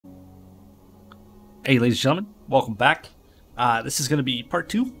Hey, ladies and gentlemen, welcome back. This is going to be part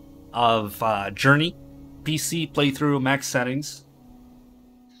 2 of Journey PC playthrough max settings.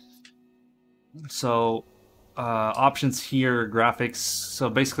 So, options here, graphics.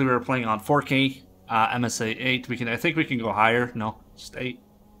 So basically, we were playing on 4K, MSA 8. I think we can go higher. No, just 8.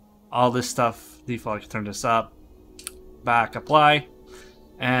 All this stuff default. I can turn this up, back, apply,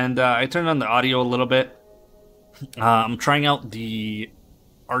 and I turned on the audio a little bit. I'm trying out the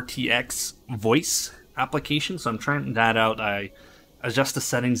RTX voice application, so I'm trying that out. I adjust the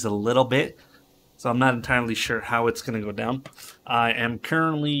settings a little bit, so I'm not entirely sure how it's going to go down. I am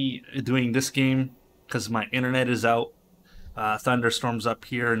currently doing this game because my internet is out. Thunderstorms up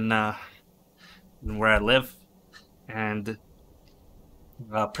here in where I live, and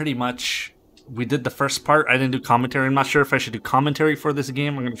pretty much we did the first part. I didn't do commentary. I'm not sure if I should do commentary for this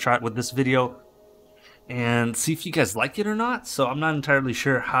game. I'm going to try it with this video and see if you guys like it or not. So I'm not entirely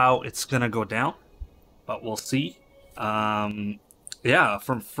sure how it's gonna go down, but we'll see. Yeah,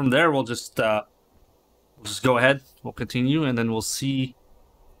 from there we'll just go ahead, we'll continue, and then we'll see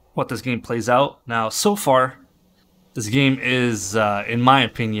what this game plays out. Now, so far, this game is, in my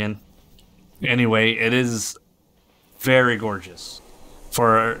opinion, anyway, it is very gorgeous.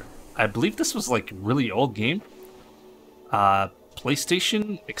 For, I believe this was like a really old game.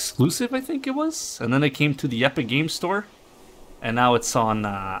 PlayStation exclusive, I think it was, and then it came to the Epic Games Store, and now it's on,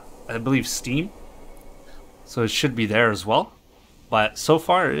 I believe, Steam, so it should be there as well. But so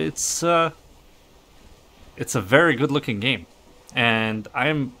far, it's a very good-looking game, and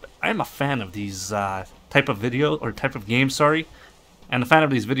I'm a fan of these type of video or type of games, sorry, and a fan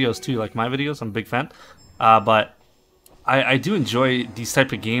of these videos too, like my videos. I'm a big fan, but I do enjoy these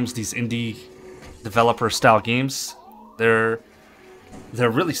type of games, these indie developer style games. They're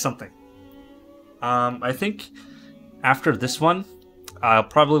really something. I think after this one, I'll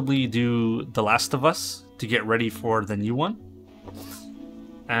probably do The Last of Us to get ready for the new one.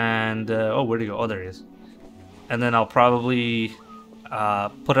 And, oh, where'd he go? Oh, there he is. And then I'll probably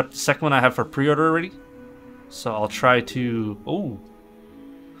put up the second one I have for pre-order already. So I'll try to... Oh,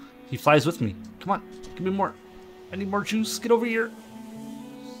 he flies with me. Come on, give me more. I need more juice. Get over here.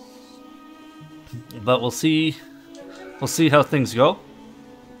 But we'll see. We'll see how things go.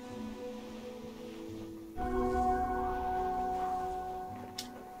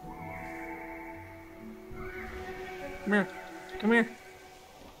 Come here. Come here.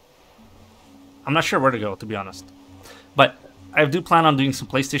 I'm not sure where to go, to be honest. But I do plan on doing some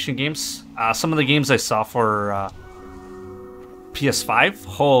PlayStation games. Some of the games I saw for PS5,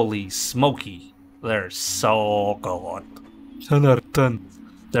 holy smoky. They're so good. 10 out of 10.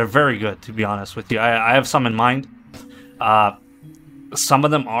 They're very good, to be honest with you. I have some in mind. Some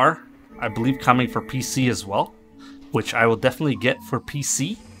of them are, I believe, coming for PC as well, which I will definitely get for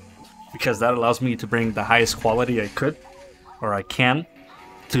PC, because that allows me to bring the highest quality I could, or I can,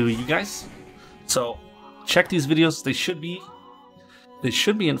 to you guys. So check these videos. They should be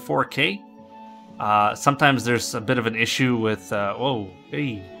in 4K. Sometimes there's a bit of an issue with whoa,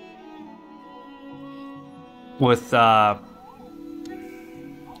 hey, with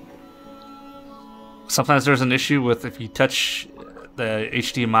sometimes there's an issue with if you touch the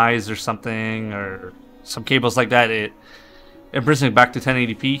HDMIs or something, or some cables like that, it brings it back to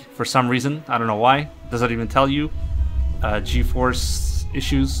 1080p for some reason. I don't know why. Does that even tell you? GeForce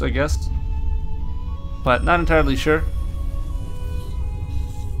issues, I guess. But not entirely sure.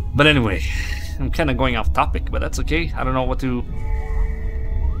 But anyway, I'm kind of going off topic, but that's okay. I don't know what to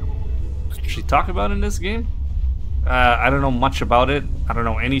actually talk about in this game. I don't know much about it. I don't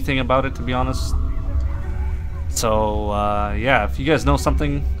know anything about it, to be honest. So, yeah, if you guys know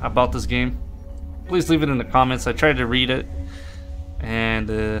something about this game, please leave it in the comments. I tried to read it,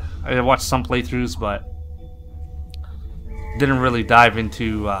 and I watched some playthroughs, but didn't really dive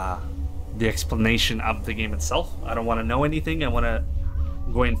into the explanation of the game itself. I don't want to know anything. I want to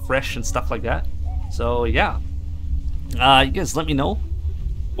go in fresh and stuff like that. So, yeah. You guys let me know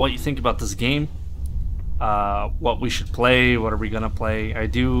what you think about this game. What we should play. What are we going to play? I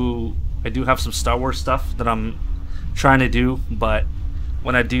do have some Star Wars stuff that I'm trying to do, but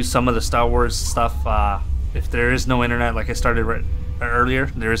when I do some of the Star Wars stuff, if there is no internet, like I started earlier,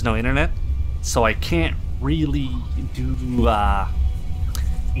 there is no internet, so I can't really do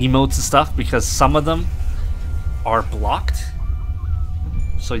emotes and stuff because some of them are blocked,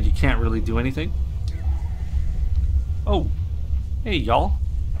 so you can't really do anything. Oh, hey y'all.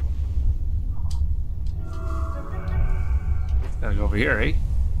 Gotta go over here, eh?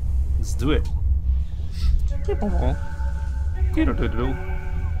 Let's do it. I don't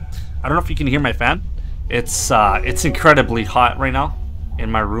know if you can hear my fan. It's incredibly hot right now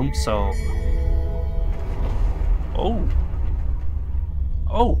in my room, so Oh.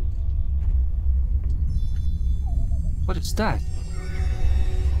 Oh. What is that?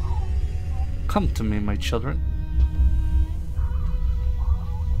 Come to me, my children.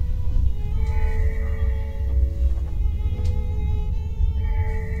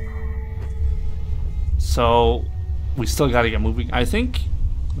 So, we still gotta get moving. I think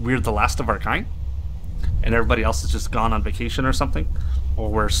we're the last of our kind, and everybody else is just gone on vacation or something, or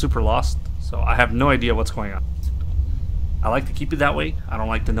we're super lost. So I have no idea what's going on. I like to keep it that way. I don't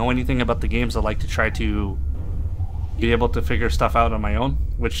like to know anything about the games. I like to try to be able to figure stuff out on my own,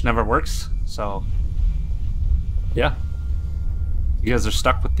 which never works. So, yeah. You guys are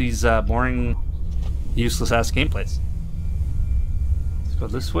stuck with these boring, useless-ass gameplays. Let's go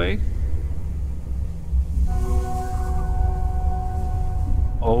this way.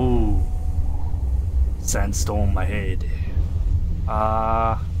 Oh, sandstorm ahead.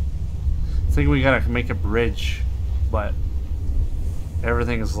 I think we gotta make a bridge, but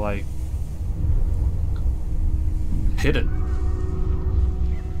everything is like hidden.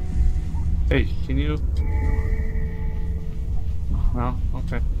 Hey, can you? No,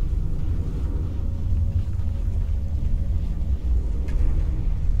 okay.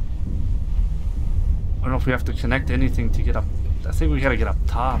 I don't know if we have to connect anything to get up. I think we gotta get up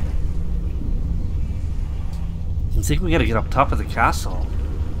top. I think we gotta get up top of the castle.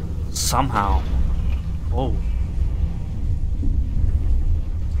 Somehow. Oh.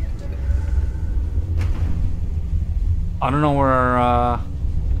 I don't know where our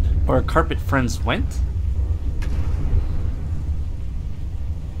carpet friends went.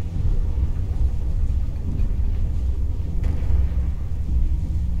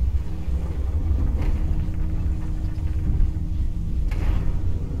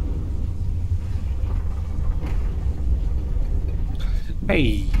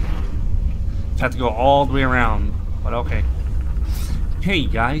 Hey, have to go all the way around, but okay. Hey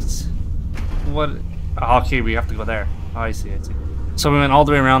guys, what? Oh, okay, we have to go there. Oh, I see, I see. So we went all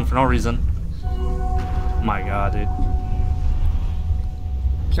the way around for no reason. My God, dude.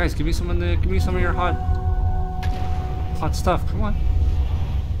 Guys, give me some of your hot stuff. Come on.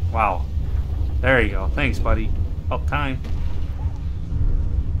 Wow. There you go. Thanks, buddy. About time.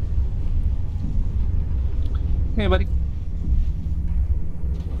 Hey, buddy.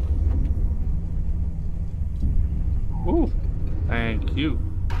 Ooh, thank you.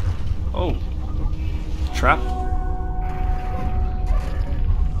 Oh, trapped.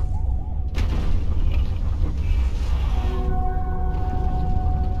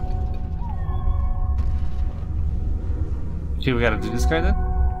 Okay, we gotta do this guy then?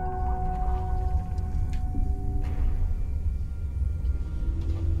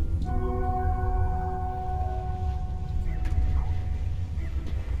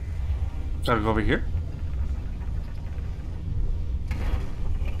 Gotta go over here?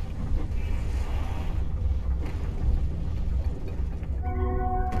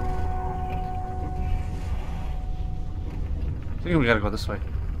 I think we gotta go this way.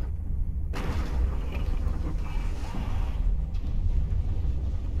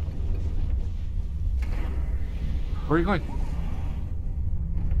 Where are you going?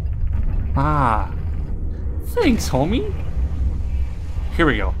 Ah. Thanks, homie. Here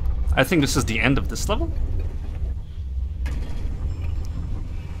we go. I think this is the end of this level.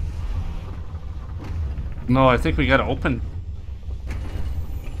 No, I think we gotta open.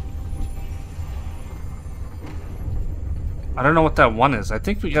 I don't know what that one is. I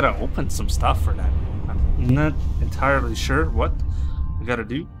think we gotta open some stuff for that. I'm not entirely sure what we gotta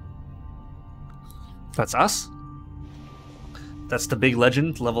do. That's us. That's the big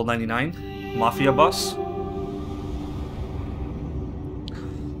legend, level 99, Mafia boss.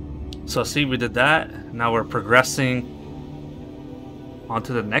 So see, we did that. Now we're progressing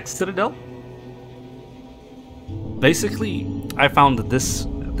onto the next citadel. Basically, I found that this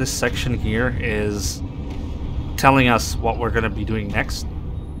section here is telling us what we're going to be doing next.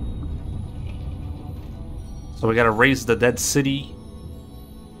 So we got to raise the dead city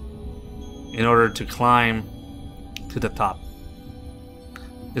in order to climb to the top.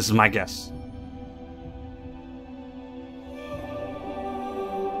 This is my guess.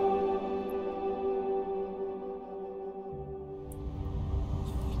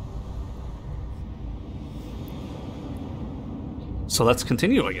 So let's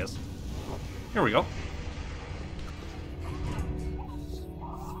continue, I guess. Here we go.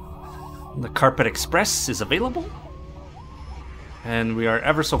 The Carpet Express is available. And we are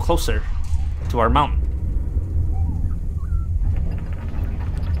ever so closer to our mountain.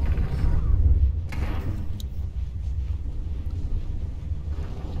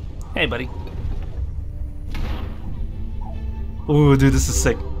 Hey, buddy. Ooh, dude, this is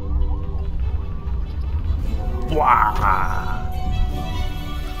sick. Wow.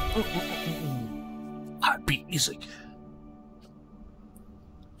 Heartbeat music.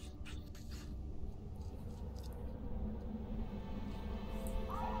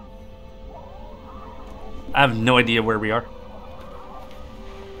 I have no idea where we are.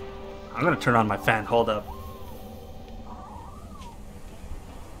 I'm gonna turn on my fan. Hold up.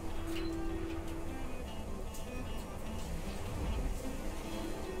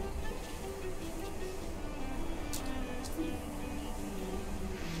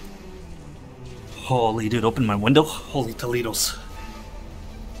 Holy dude, open my window. Holy Toledos.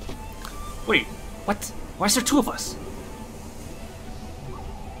 Wait, what? Why is there two of us?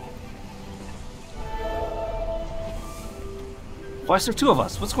 Why is there two of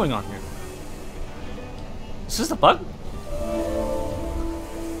us? What's going on here? Is this a bug?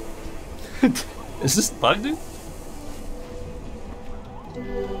 Is this a bug, dude?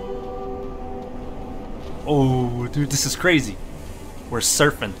 Oh, dude, this is crazy. We're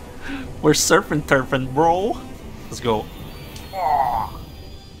surfing. We're surfing, turfing, bro. Let's go. Oh.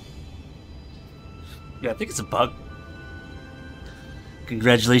 Yeah, I think it's a bug.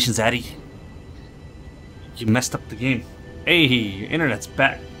 Congratulations, Addy. You messed up the game. Hey, internet's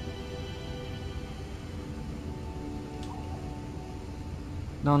back.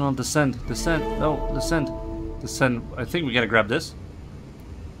 No, no, descend, descend, no, descend, descend. I think we gotta grab this.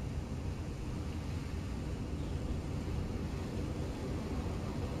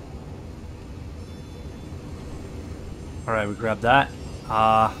 Alright, we grabbed that.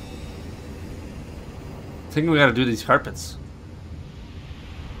 I think we gotta do these carpets.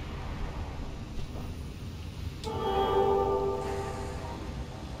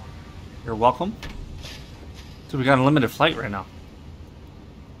 You're welcome. So we got a limited flight right now.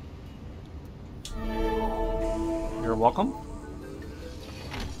 You're welcome.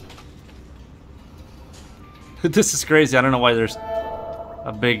 This is crazy. I don't know why there's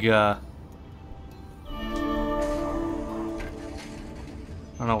a big I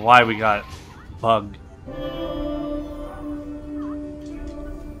don't know why we got bugged.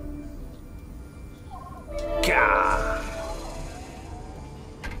 Gah.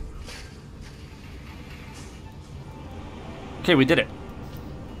 Okay, we did it.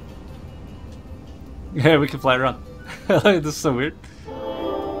 Yeah, we can fly around. This is so weird.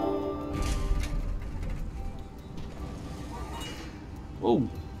 Oh.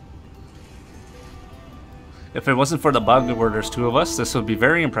 If it wasn't for the bug where there's two of us, this would be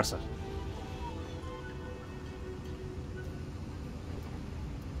very impressive.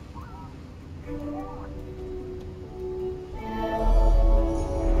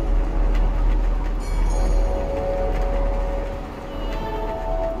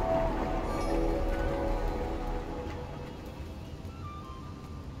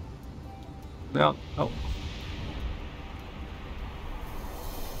 No. Oh.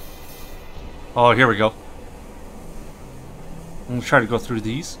 Oh, here we go. I'm gonna try to go through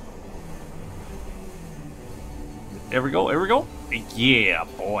these. There we go, there we go. Yeah,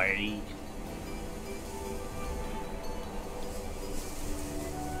 boy.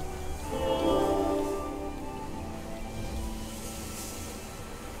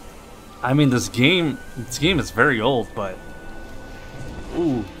 I mean, this game is very old, but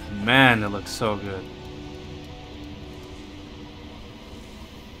ooh, man, it looks so good.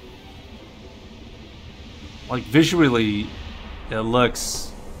 Like visually, it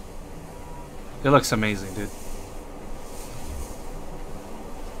looks amazing, dude.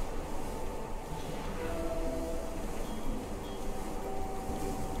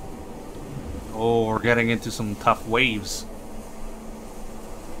 Oh, we're getting into some tough waves.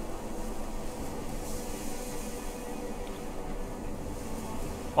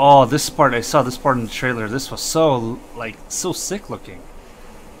 Oh, this part, I saw this part in the trailer. This was so, like, so sick looking.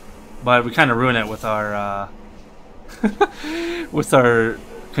 But we kind of ruined it with our, with our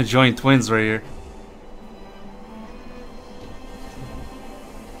conjoined twins right here.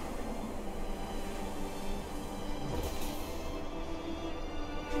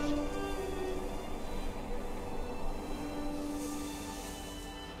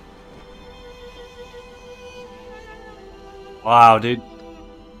 Wow, dude.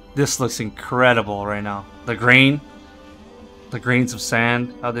 This looks incredible right now. The grains of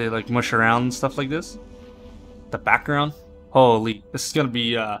sand, how they like mush around and stuff like this. The background. Holy, this is gonna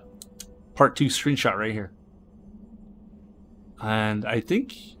be part 2 screenshot right here. And I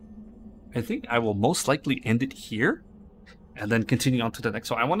think I will most likely end it here and then continue on to the next.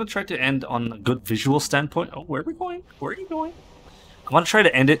 So I want to try to end on a good visual standpoint. Oh, where are we going? Where are you going? I want to try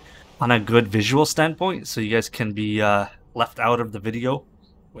to end it on a good visual standpoint so you guys can be left out of the video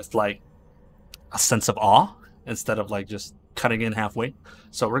with like a sense of awe instead of like just cutting in halfway.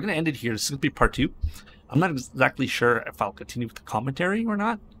 So we're gonna end it here. This is gonna be part 2. I'm not exactly sure if I'll continue with the commentary or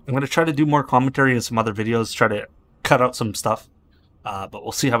not. I'm gonna try to do more commentary in some other videos, try to cut out some stuff, but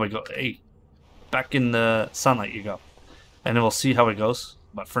we'll see how it goes. Hey, back in the sunlight you go, and then we'll see how it goes.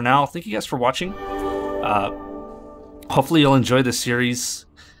 But for now, thank you guys for watching. Hopefully you'll enjoy this series.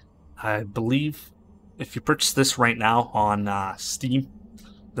 I believe if you purchase this right now on Steam,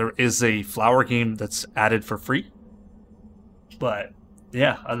 there is a flower game that's added for free. But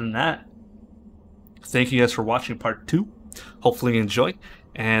yeah, other than that, thank you guys for watching part 2. Hopefully you enjoy,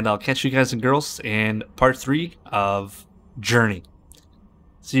 and I'll catch you guys and girls in part 3 of Journey.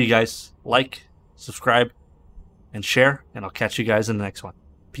 See you guys. Like, subscribe, and share, and I'll catch you guys in the next one.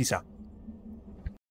 Peace out.